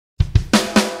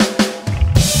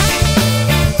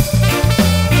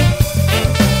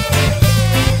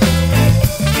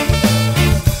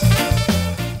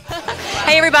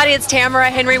everybody, it's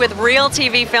Tamara Henry with Real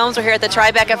TV Films. We're here at the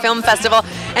Tribeca Film Festival,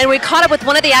 and we caught up with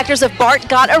one of the actors of Bart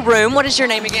Got a Room. What is your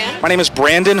name again? My name is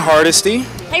Brandon Hardesty.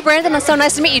 Hey Brandon, it's so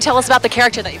nice to meet you. Tell us about the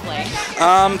character that you play.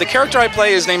 The character I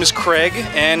play, his name is Craig,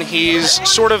 and he's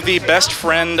sort of the best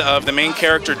friend of the main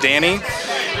character, Danny.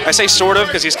 I say sort of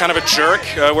because he's kind of a jerk,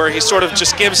 where he sort of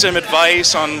just gives him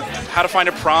advice on how to find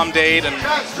a prom date, and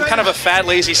I'm kind of a fat,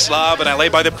 lazy slob, and I lay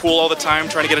by the pool all the time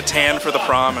trying to get a tan for the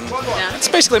prom, and it's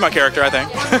basically my character, I think.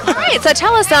 All right, so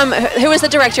tell us who is the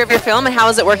director of your film and how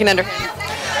is it working under him?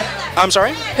 I'm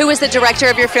sorry? Who is the director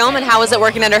of your film and how is it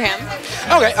working under him?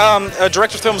 Okay,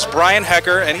 director of films Brian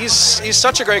Hecker, and he's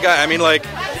such a great guy. I mean, like,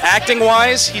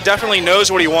 acting-wise, he definitely knows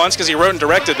what he wants because he wrote and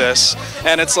directed this,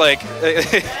 and it's like,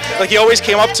 like he always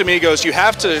came up to me, he goes, you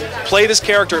have to play this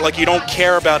character like you don't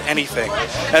care about anything,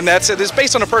 and it's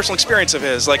based on a personal experience of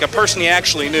his, like a person he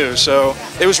actually knew, so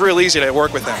it was real easy to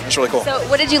work with him. It's really cool. So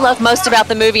what did you love most about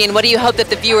the movie, and what do you hope that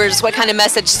the viewers, what kind of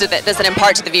message does it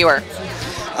impart to the viewer?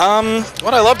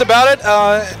 What I loved about it,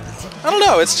 I don't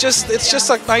know. It's just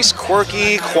a nice,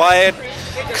 quirky, quiet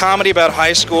comedy about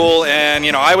high school. And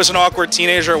you know, I was an awkward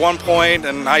teenager at one point,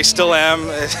 and I still am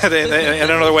in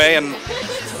another way. And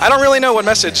I don't really know what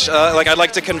message like I'd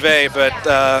like to convey, but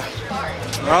I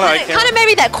don't know. Kind of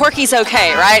maybe that quirky's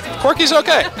okay, right? Quirky's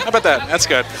okay. How about that? That's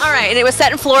good. All right, and it was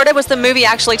set in Florida. Was the movie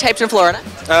actually taped in Florida?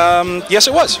 Yes,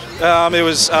 it was.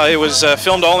 It was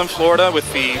filmed all in Florida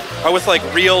with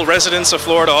like real residents of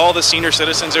Florida, all the senior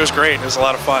citizens. It was great. It was a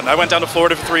lot of fun. I went down to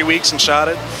Florida for 3 weeks and shot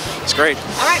it. It's great.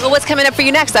 All right. Well, what's coming up for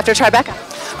you next after Tribeca?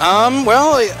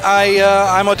 Well,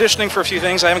 I'm auditioning for a few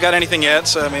things. I haven't got anything yet.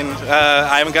 So I mean,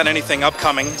 I haven't got anything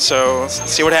upcoming. So let's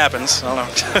see what happens. I don't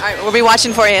know. All right, we'll be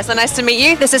watching for you. So nice to meet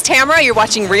you. This is Tamara. You're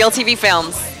watching Real TV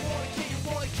Films.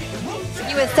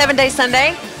 You with 7 Days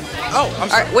Sunday? Oh, I'm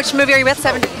sorry. Right, which movie are you with?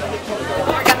 7 Days.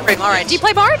 All right. Do you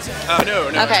play Bart? No.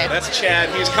 Okay. That's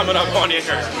Chad. He's coming up on you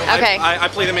here. Okay. I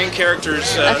play the main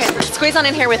characters. Okay. Squeeze on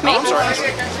in here with me. Oh, I'm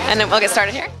sorry. And then we'll get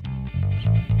started here.